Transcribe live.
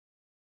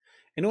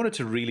In order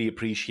to really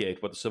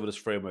appreciate what the serverless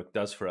framework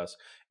does for us,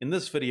 in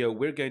this video,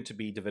 we're going to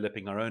be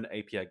developing our own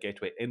API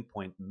Gateway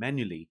endpoint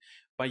manually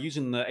by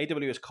using the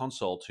AWS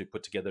console to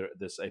put together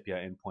this API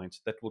endpoint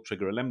that will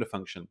trigger a Lambda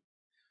function.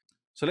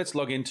 So let's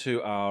log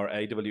into our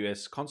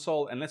AWS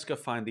console and let's go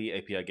find the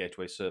API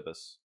Gateway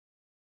service.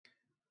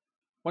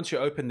 Once you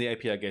open the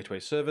API Gateway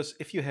service,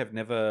 if you have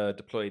never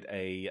deployed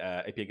a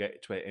API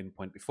Gateway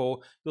endpoint before,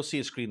 you'll see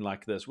a screen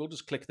like this. We'll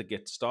just click the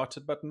Get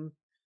Started button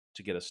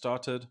to get us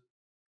started.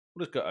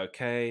 We'll just go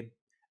OK.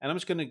 And I'm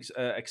just going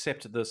to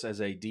accept this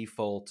as a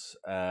default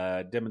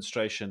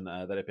demonstration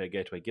that API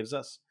Gateway gives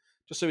us,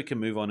 just so we can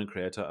move on and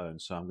create our own.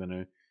 So I'm going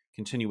to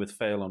continue with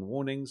fail on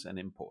warnings and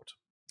import,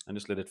 and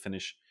just let it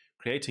finish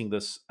creating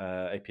this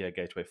API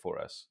Gateway for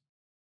us.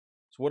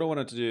 So what I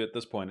wanted to do at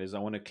this point is I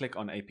want to click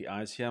on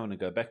APIs here. I want to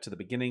go back to the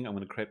beginning. I'm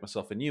going to create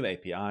myself a new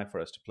API for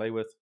us to play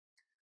with.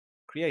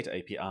 Create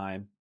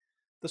API.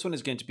 This one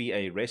is going to be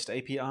a REST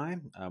API.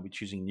 We're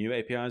choosing new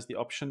API as the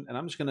option, and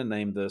I'm just going to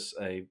name this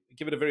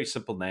give it a very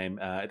simple name.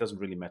 It doesn't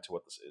really matter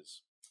what this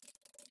is.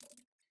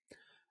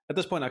 At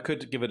this point, I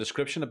could give a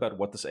description about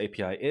what this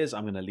API is.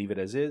 I'm going to leave it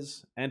as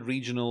is, and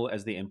regional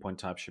as the endpoint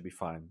type should be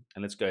fine.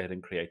 And let's go ahead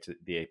and create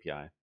the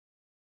API.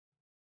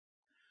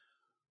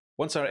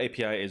 Once our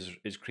API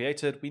is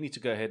created, we need to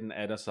go ahead and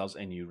add ourselves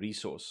a new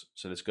resource.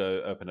 So let's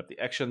go open up the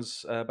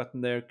Actions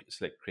button there,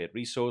 select Create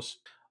Resource.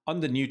 On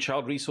the new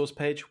child resource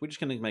page, we're just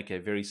going to make a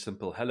very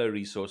simple hello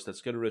resource that's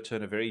going to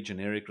return a very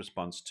generic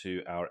response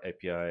to our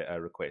API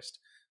request.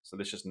 So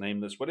let's just name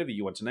this whatever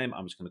you want to name.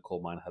 I'm just going to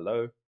call mine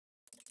hello.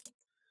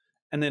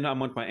 And then I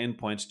want my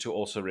endpoint to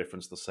also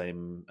reference the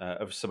same,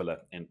 similar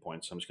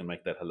endpoint. So I'm just going to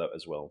make that hello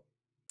as well.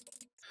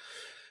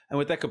 And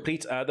with that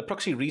complete, the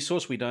proxy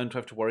resource we don't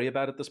have to worry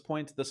about at this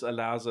point. This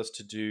allows us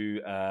to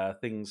do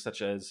things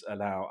such as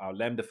allow our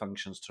Lambda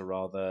functions to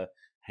rather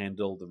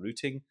handle the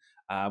routing.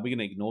 We're going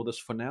to ignore this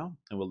for now,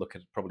 and we'll look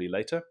at it probably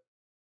later.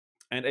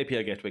 And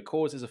API Gateway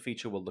Cores is a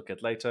feature we'll look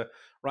at later.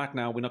 Right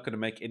now, we're not going to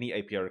make any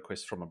API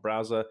requests from a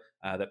browser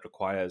that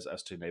requires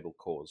us to enable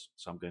cores.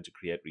 So I'm going to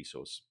create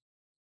resource.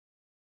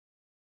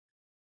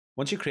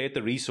 Once you create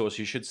the resource,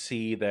 you should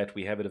see that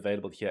we have it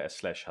available here as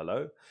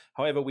 /hello.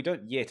 However, we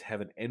don't yet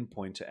have an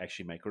endpoint to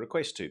actually make a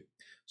request to.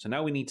 So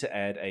now we need to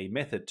add a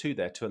method to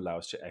that to allow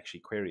us to actually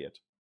query it.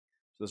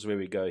 So this is where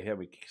we go here.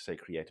 We say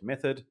create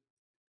method.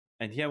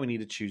 And here we need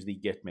to choose the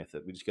get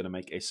method. We're just going to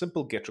make a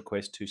simple get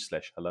request to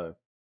 /hello.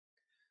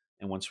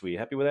 And once we're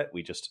happy with that,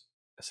 we just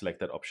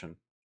select that option.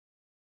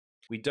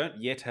 We don't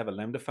yet have a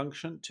Lambda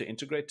function to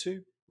integrate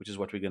to, which is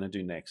what we're going to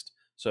do next.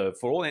 So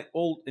for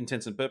all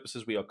intents and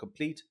purposes, we are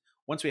complete.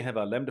 Once we have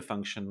our Lambda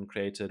function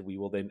created, we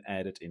will then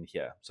add it in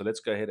here. So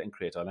let's go ahead and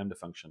create our Lambda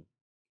function.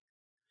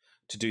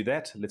 To do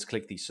that, let's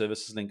click the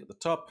services link at the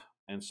top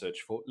and search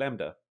for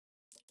Lambda.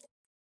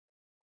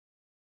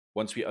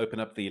 Once we open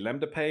up the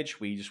Lambda page,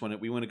 we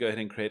want to go ahead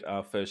and create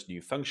our first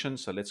new function.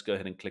 So let's go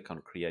ahead and click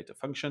on create a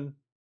function.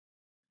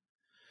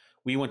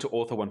 We want to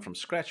author one from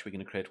scratch. We're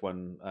going to create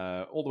one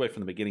all the way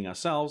from the beginning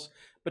ourselves,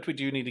 but we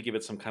do need to give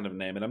it some kind of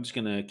name. And I'm just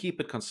going to keep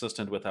it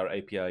consistent with our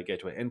API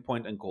Gateway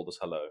endpoint and call this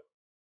hello.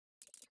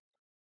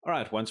 All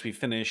right, once we've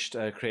finished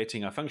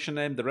creating our function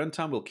name, the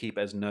runtime we'll keep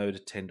as node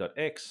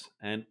 10.x,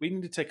 and we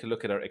need to take a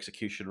look at our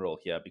execution role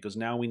here because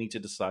now we need to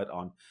decide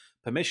on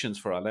permissions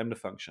for our Lambda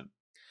function.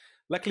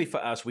 Luckily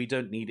for us, we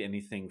don't need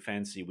anything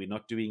fancy. We're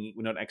not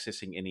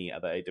accessing any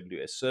other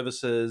AWS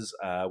services.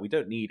 We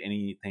don't need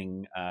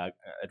anything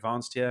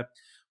advanced here.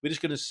 We're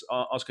just going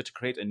to ask it to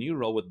create a new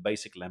role with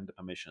basic Lambda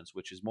permissions,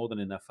 which is more than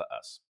enough for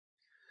us.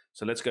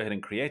 So let's go ahead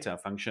and create our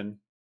function.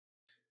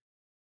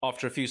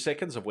 After a few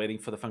seconds of waiting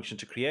for the function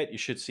to create, you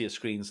should see a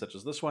screen such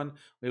as this one,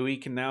 where we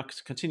can now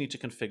continue to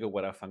configure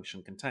what our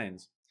function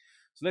contains.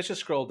 So let's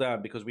just scroll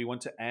down because we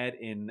want to add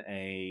in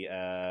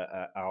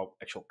our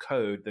actual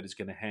code that is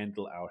going to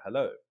handle our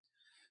hello.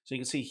 So you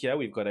can see here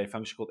we've got a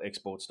function called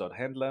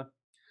exports.handler.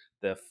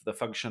 The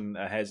function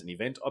has an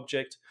event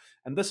object,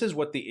 and this is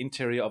what the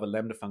interior of a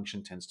Lambda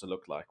function tends to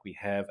look like. We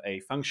have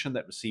a function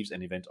that receives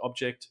an event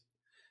object.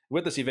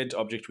 With this event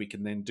object, we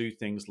can then do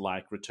things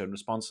like return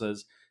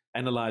responses,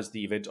 analyze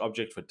the event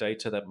object for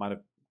data that might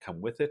have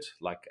come with it,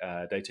 like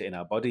data in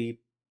our body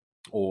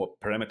or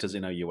parameters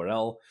in our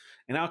URL.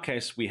 In our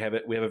case, we have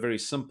a very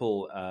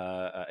simple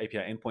API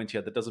endpoint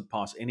here that doesn't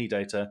pass any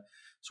data.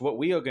 So what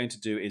we are going to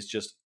do is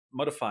just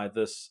modify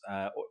this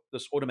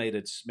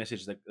automated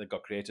message that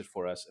got created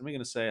for us, and we're going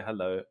to say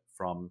hello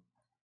from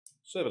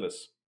serverless,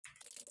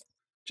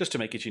 just to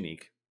make it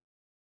unique.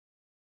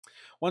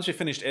 Once we've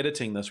finished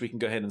editing this, we can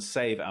go ahead and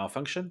save our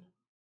function.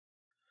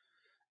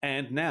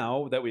 And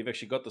now that we've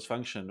actually got this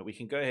function, we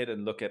can go ahead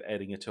and look at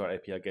adding it to our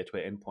API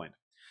Gateway endpoint.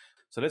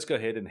 So let's go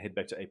ahead and head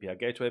back to API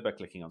Gateway by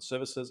clicking on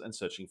Services and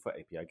searching for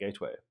API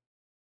Gateway.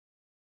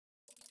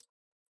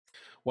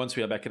 Once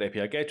we are back at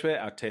API Gateway,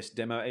 our test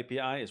demo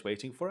API is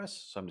waiting for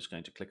us. So I'm just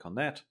going to click on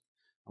that.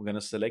 I'm going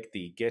to select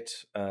the get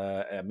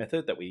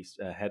method that we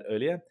had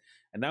earlier.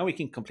 And now we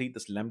can complete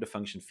this Lambda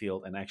function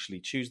field and actually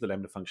choose the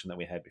Lambda function that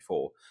we had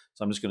before.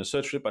 So I'm just going to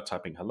search for it by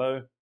typing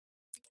hello.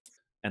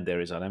 And there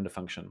is our Lambda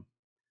function.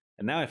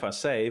 And now if I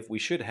save, we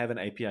should have an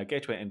API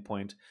Gateway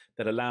endpoint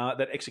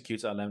that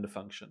executes our Lambda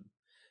function.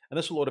 And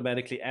this will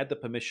automatically add the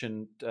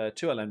permission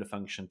to our Lambda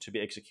function to be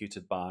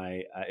executed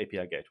by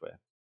API Gateway.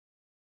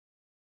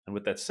 And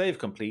with that save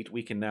complete,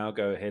 we can now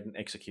go ahead and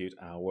execute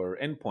our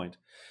endpoint.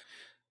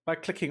 By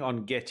clicking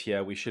on Get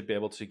here, we should be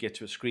able to get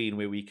to a screen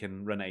where we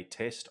can run a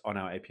test on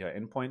our API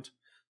endpoint.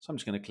 So I'm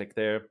just going to click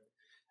there.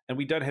 And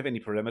we don't have any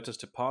parameters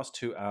to pass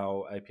to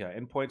our API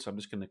endpoint, so I'm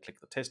just going to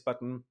click the test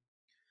button. And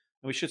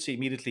we should see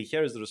immediately,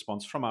 here is the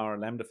response from our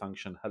Lambda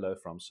function, hello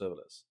from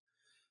serverless.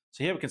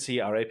 So here we can see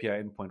our API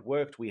endpoint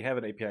worked. We have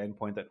an API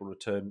endpoint that will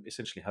return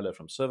essentially hello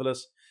from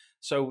serverless.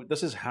 So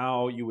this is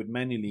how you would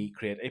manually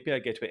create API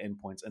gateway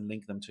endpoints and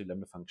link them to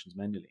Lambda functions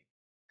manually.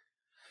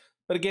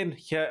 But again,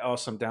 here are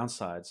some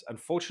downsides.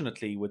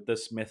 Unfortunately, with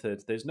this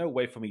method, there's no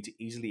way for me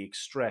to easily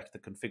extract the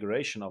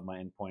configuration of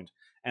my endpoint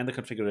and the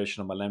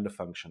configuration of my Lambda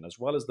function, as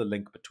well as the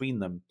link between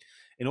them,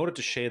 in order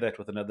to share that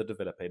with another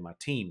developer in my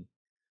team.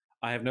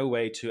 I have no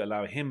way to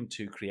allow him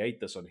to create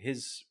this on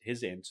his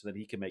end so that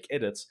he can make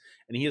edits,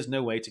 and he has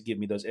no way to give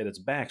me those edits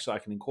back so I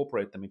can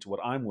incorporate them into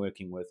what I'm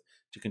working with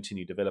to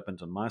continue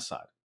development on my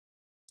side.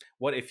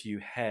 What if you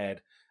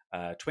had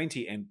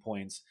 20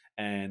 endpoints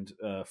and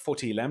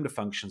 40 Lambda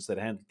functions that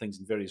handle things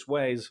in various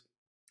ways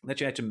that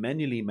you had to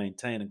manually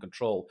maintain and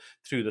control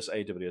through this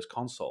AWS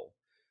console?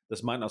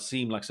 This might not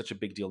seem like such a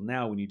big deal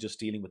now when you're just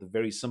dealing with a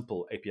very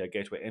simple API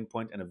gateway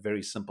endpoint and a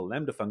very simple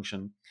Lambda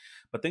function,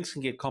 but things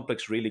can get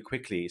complex really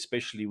quickly,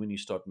 especially when you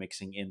start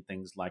mixing in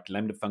things like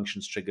Lambda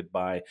functions triggered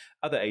by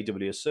other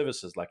AWS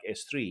services like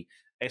S3,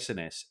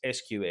 SNS,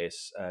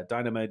 SQS,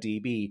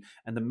 DynamoDB,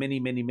 and the many,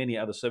 many, many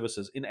other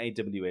services in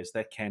AWS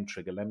that can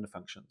trigger Lambda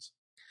functions.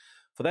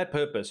 For that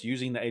purpose,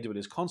 using the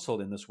AWS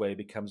console in this way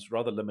becomes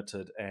rather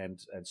limited and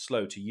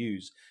slow to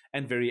use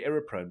and very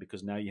error prone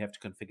because now you have to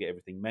configure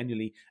everything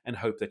manually and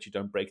hope that you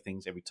don't break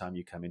things every time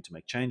you come in to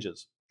make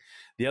changes.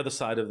 The other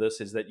side of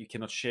this is that you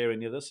cannot share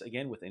any of this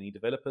again with any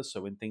developers.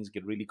 So when things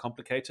get really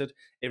complicated,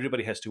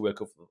 everybody has to work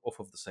off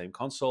of the same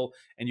console,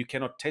 and you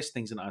cannot test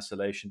things in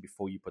isolation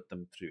before you put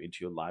them through into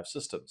your live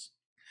systems.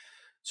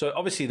 So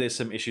obviously there's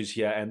some issues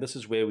here, and this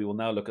is where we will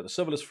now look at the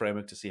serverless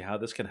framework to see how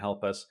this can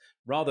help us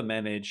rather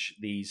manage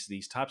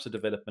these types of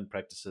development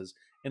practices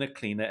in a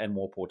cleaner and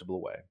more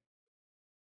portable way.